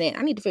now, wait a minute.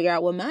 I need to figure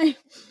out what my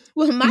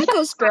what my Yes,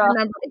 Coast Fire girl.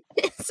 number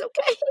is.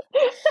 Okay.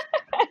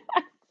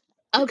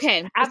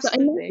 Okay. So, and that's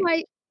Absolutely.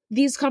 why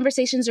these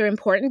conversations are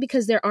important,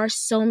 because there are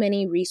so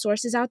many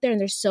resources out there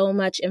and there's so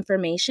much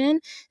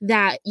information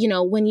that,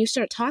 when you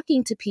start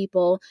talking to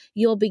people,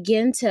 you'll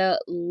begin to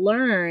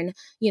learn,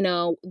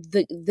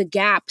 the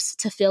gaps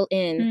to fill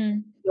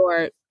in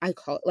Mm, I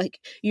call it like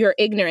your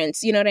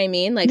ignorance. You know what I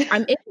mean? Like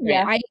I'm ignorant.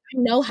 yeah. I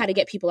know how to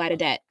get people out of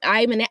debt.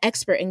 I'm an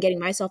expert in getting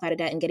myself out of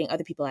debt and getting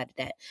other people out of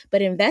debt.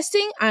 But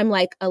investing, I'm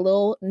like a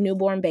little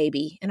newborn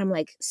baby. And I'm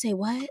like, say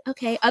what?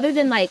 Okay. Other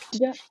than like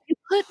Yeah. you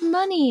put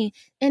money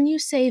and you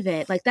save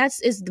it. Like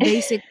is the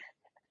basic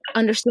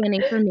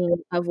understanding for me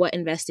of what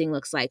investing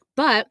looks like.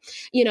 But,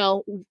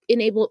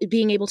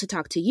 being able to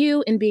talk to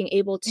you and being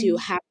able to Mhm.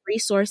 have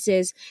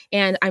resources,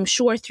 and I'm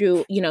sure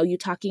through, you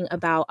talking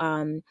about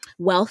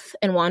wealth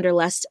and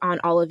wanderlust on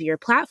all of your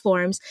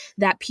platforms,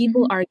 that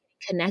people Mhm. are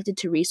connected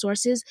to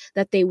resources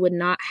that they would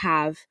not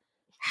have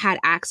had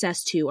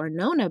access to or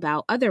known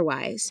about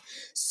otherwise.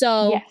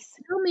 So Yes.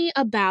 tell me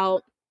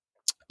about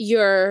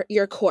your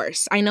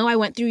course. I know I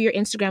went through your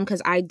Instagram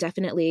because I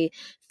definitely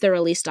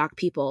thoroughly stalk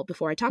people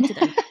before I talk to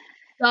them.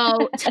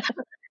 So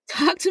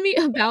talk to me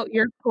about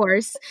your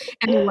course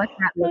and what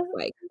that looks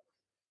like.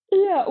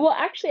 Yeah, well,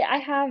 actually, I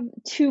have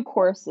 2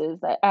 courses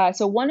that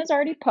so one is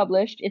already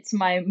published. It's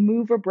my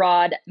Move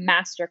Abroad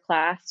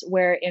Masterclass,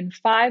 where in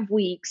 5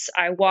 weeks,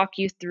 I walk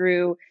you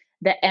through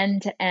the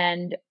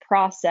end-to-end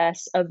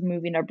process of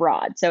moving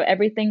abroad. So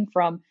everything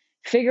from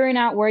figuring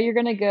out where you're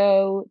gonna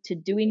go, to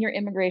doing your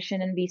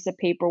immigration and visa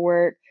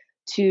paperwork,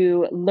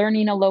 to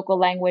learning a local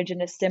language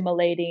and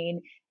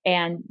assimilating,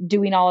 and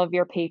doing all of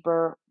your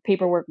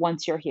paperwork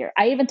once you're here.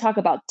 I even talk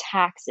about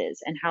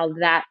taxes and how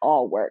that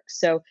all works.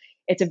 So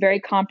it's a very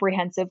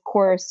comprehensive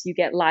course. You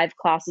get live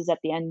classes at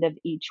the end of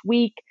each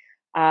week.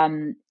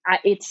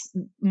 It's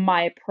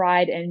my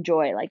pride and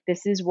joy. Like,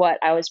 this is what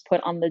I was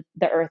put on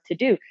the earth to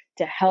do,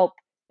 to help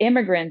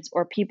immigrants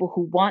or people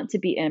who want to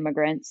be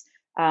immigrants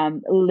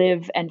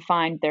live and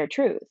find their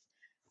truth.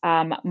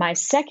 My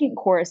second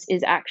course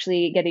is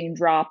actually getting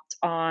dropped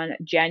on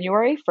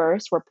January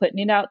 1st. We're putting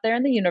it out there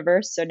in the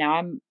universe. So now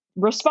I'm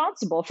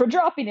responsible for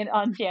dropping it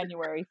on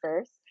January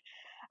 1st.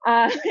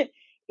 Uh,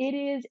 it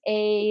is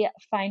a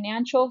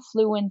financial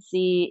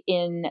fluency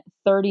in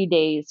 30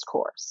 days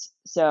course.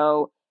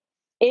 So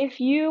if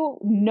you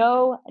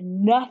know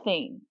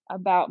nothing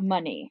about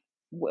money,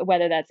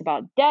 whether that's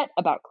about debt,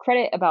 about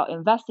credit, about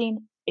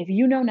investing, if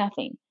you know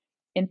nothing,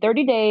 in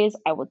 30 days,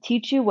 I will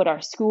teach you what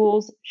our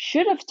schools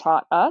should have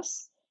taught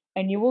us,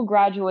 and you will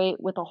graduate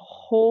with a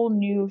whole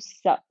new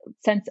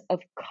sense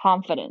of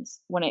confidence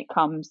when it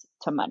comes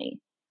to money.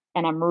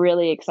 And I'm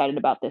really excited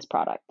about this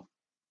product.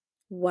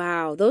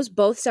 Wow, those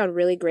both sound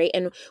really great.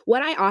 And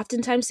what I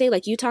oftentimes say,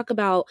 like you talk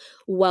about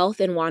wealth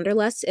and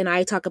wanderlust, and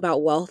I talk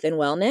about wealth and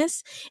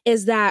wellness,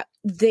 is that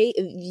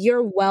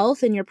your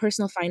wealth and your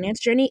personal finance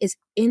journey is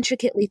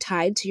intricately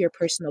tied to your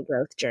personal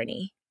growth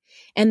journey.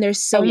 And there's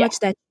Oh, so yeah. much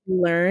that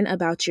you learn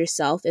about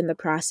yourself in the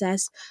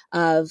process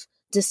of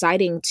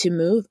deciding to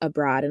move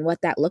abroad and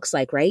what that looks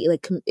like, right?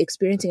 Like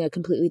experiencing a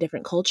completely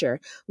different culture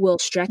will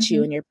stretch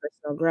you in Mhm. your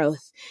personal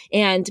growth,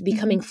 and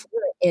becoming Mhm.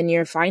 fluent in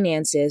your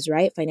finances,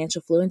 right?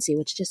 Financial fluency,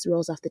 which just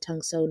rolls off the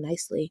tongue so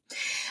nicely.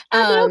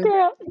 I know, Um,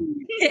 girl.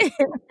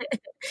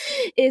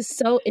 is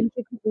so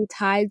intricately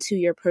tied to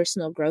your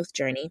personal growth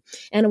journey.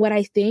 And what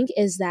I think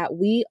is that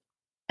we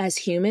as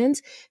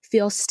humans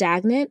feel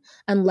stagnant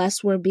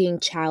unless we're being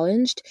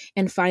challenged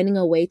and finding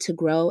a way to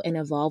grow and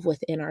evolve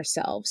within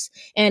ourselves.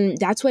 And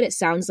that's what it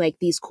sounds like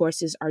these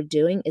courses are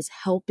doing, is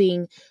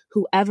helping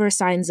whoever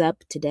signs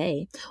up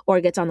today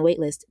or gets on the wait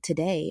list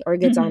today or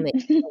gets on Mhm. the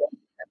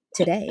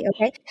today,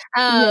 okay?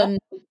 Yeah. Um,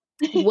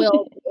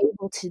 will be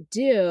able to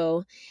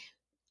do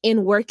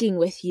in working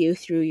with you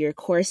through your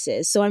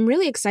courses. So I'm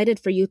really excited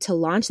for you to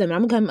launch them.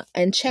 I'm going to come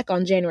and check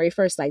on January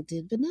 1st, like,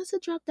 did Vanessa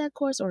drop that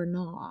course or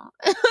not?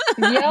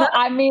 Yeah,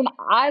 I mean,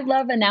 I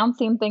love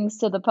announcing things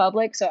to the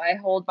public, so I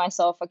hold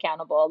myself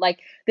accountable. Like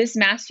this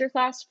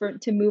masterclass for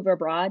to move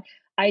abroad,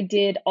 I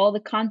did all the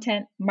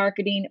content,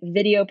 marketing,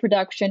 video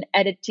production,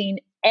 editing,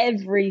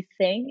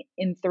 everything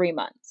in 3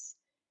 months.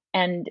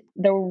 And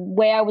the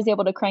way I was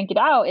able to crank it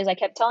out is I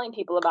kept telling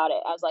people about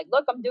it. I was like,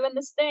 "Look, I'm doing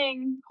this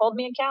thing. Hold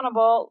me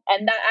accountable."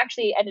 And that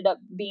actually ended up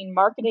being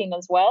marketing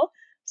as well.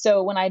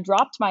 So when I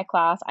dropped my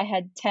class, I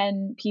had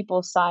 10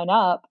 people sign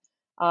up,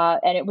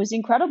 and it was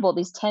incredible.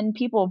 These 10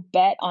 people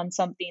bet on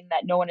something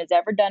that no one has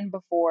ever done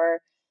before.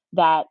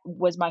 That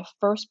was my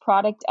first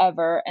product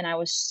ever. And I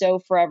was so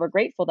forever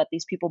grateful that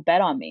these people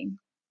bet on me.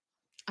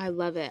 I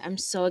love it. I'm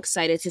so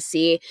excited to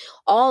see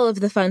all of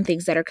the fun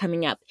things that are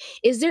coming up.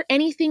 Is there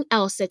anything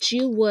else that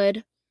you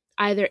would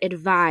either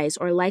advise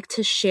or like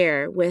to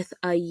share with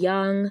a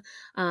young,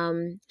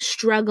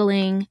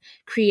 struggling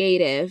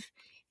creative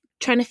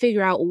trying to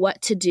figure out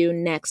what to do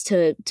next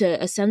to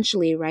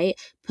essentially, right,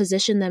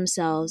 position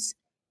themselves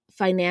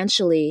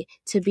financially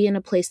to be in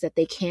a place that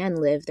they can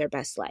live their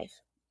best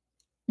life?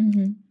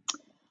 hmm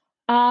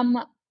Um,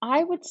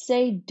 I would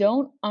say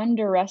don't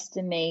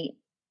underestimate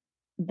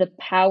the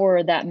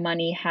power that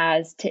money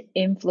has to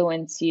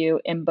influence you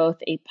in both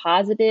a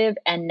positive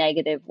and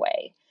negative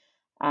way.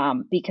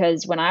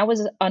 Because when I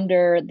was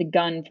under the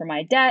gun for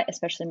my debt,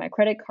 especially my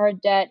credit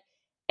card debt,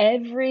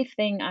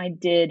 everything I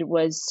did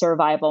was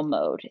survival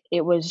mode.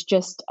 It was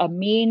just a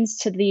means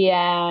to the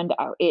end.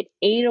 It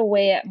ate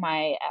away at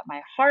my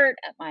heart,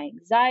 at my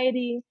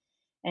anxiety.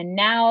 And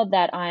now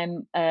that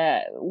I'm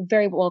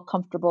very well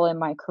comfortable in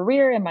my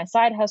career, in my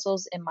side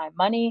hustles, in my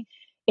money,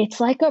 it's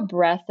like a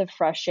breath of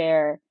fresh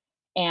air,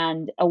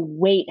 and a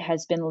weight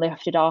has been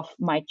lifted off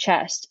my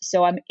chest.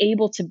 So I'm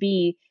able to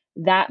be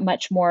that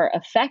much more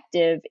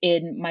effective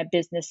in my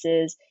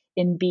businesses,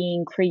 in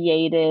being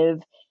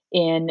creative,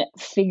 in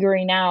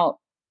figuring out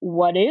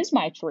what is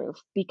my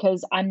truth,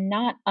 because I'm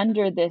not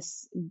under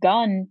this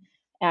gun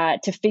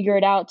to figure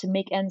it out, to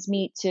make ends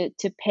meet,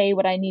 to pay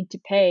what I need to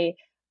pay.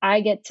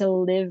 I get to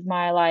live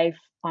my life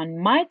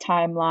on my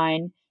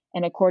timeline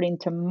and according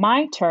to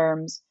my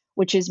terms,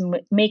 which is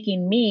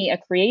making me, a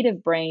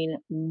creative brain,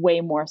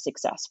 way more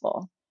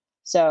successful.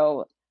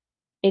 So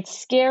it's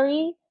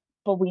scary,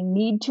 but we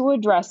need to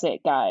address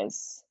it,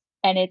 guys.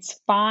 And it's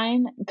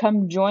fine.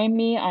 Come join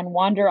me on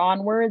Wander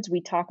Onwards.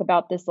 We talk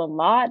about this a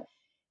lot.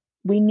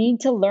 We need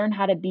to learn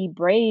how to be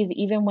brave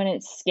even when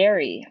it's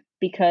scary,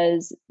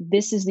 because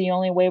this is the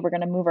only way we're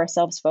going to move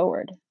ourselves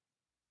forward.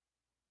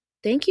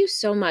 Thank you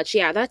so much.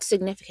 Yeah, that's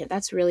significant.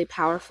 That's really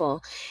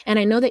powerful. And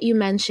I know that you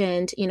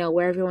mentioned,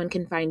 where everyone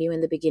can find you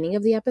in the beginning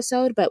of the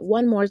episode, but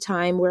one more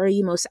time, where are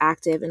you most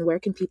active and where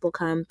can people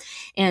come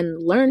and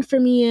learn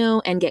from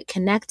you and get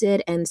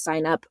connected and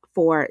sign up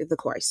for the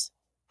course?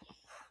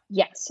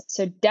 Yes.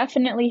 So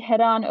definitely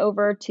head on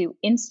over to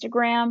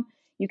Instagram.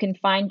 You can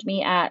find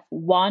me at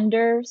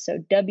Wander, so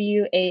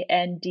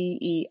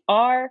WANDER,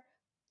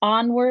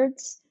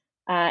 Onwards.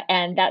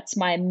 And that's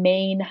my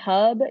main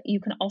hub. You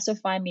can also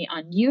find me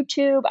on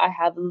YouTube. I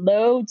have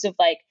loads of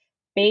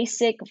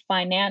basic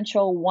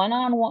financial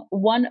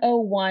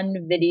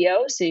 101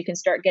 videos, so you can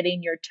start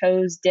getting your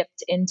toes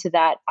dipped into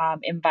that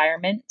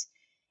environment.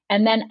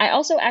 And then I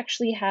also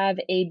actually have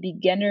a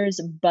beginner's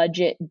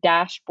budget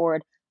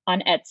dashboard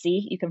on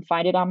Etsy. You can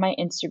find it on my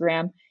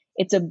Instagram.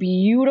 It's a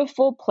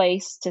beautiful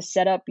place to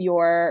set up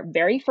your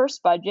very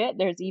first budget.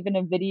 There's even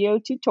a video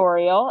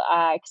tutorial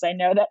because I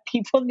know that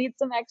people need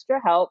some extra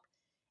help.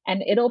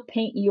 And it'll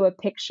paint you a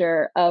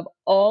picture of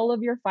all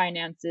of your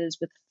finances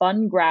with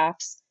fun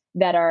graphs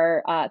that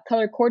are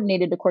color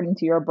coordinated according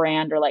to your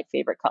brand or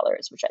favorite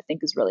colors, which I think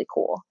is really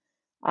cool.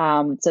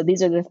 So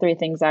these are the 3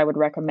 things I would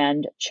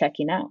recommend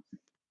checking out.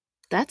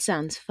 That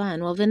sounds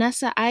fun. Well,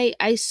 Vanessa,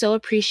 I so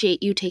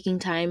appreciate you taking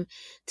time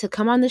to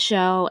come on the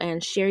show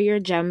and share your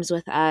gems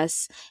with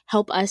us,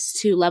 help us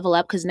to level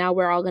up, because now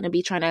we're all going to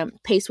be trying to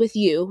pace with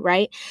you,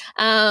 right?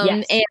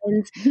 Yes.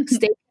 And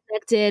stay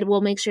connected.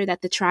 We'll make sure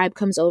that the tribe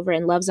comes over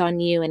and loves on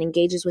you and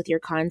engages with your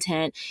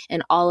content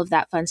and all of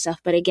that fun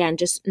stuff. But again,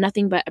 just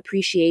nothing but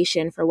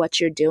appreciation for what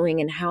you're doing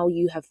and how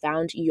you have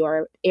found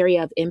your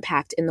area of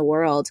impact in the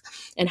world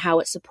and how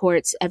it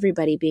supports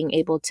everybody being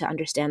able to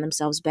understand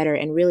themselves better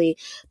and really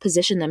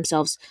position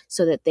themselves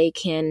so that they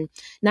can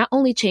not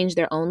only change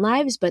their own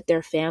lives, but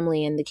their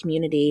family and the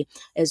community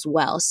as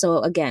well. So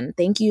again,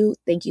 thank you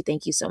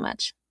so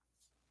much.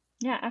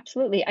 Yeah,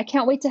 absolutely. I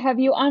can't wait to have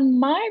you on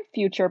my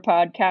future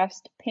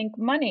podcast, Pink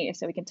Money,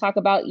 so we can talk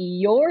about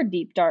your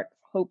deep, dark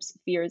hopes,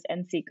 fears,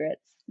 and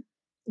secrets.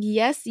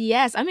 Yes.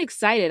 I'm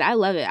excited. I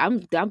love it.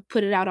 I'm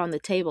put it out on the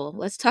table.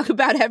 Let's talk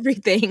about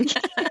everything.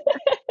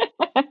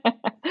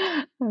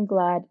 I'm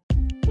glad.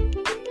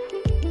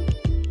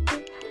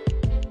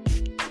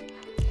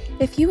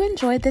 If you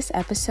enjoyed this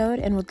episode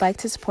and would like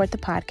to support the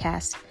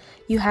podcast,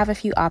 you have a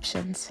few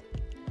options.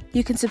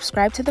 You can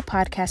subscribe to the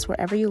podcast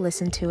wherever you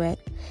listen to it,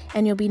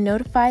 and you'll be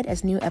notified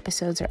as new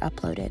episodes are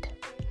uploaded.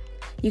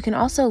 You can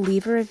also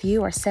leave a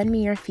review or send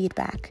me your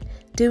feedback.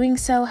 Doing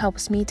so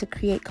helps me to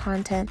create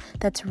content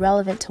that's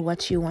relevant to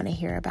what you want to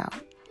hear about.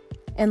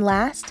 And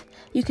last,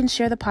 you can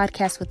share the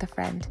podcast with a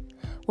friend.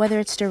 Whether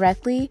it's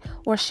directly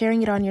or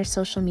sharing it on your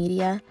social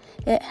media,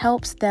 it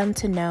helps them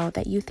to know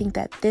that you think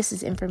that this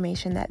is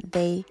information that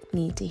they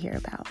need to hear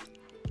about.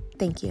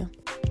 Thank you.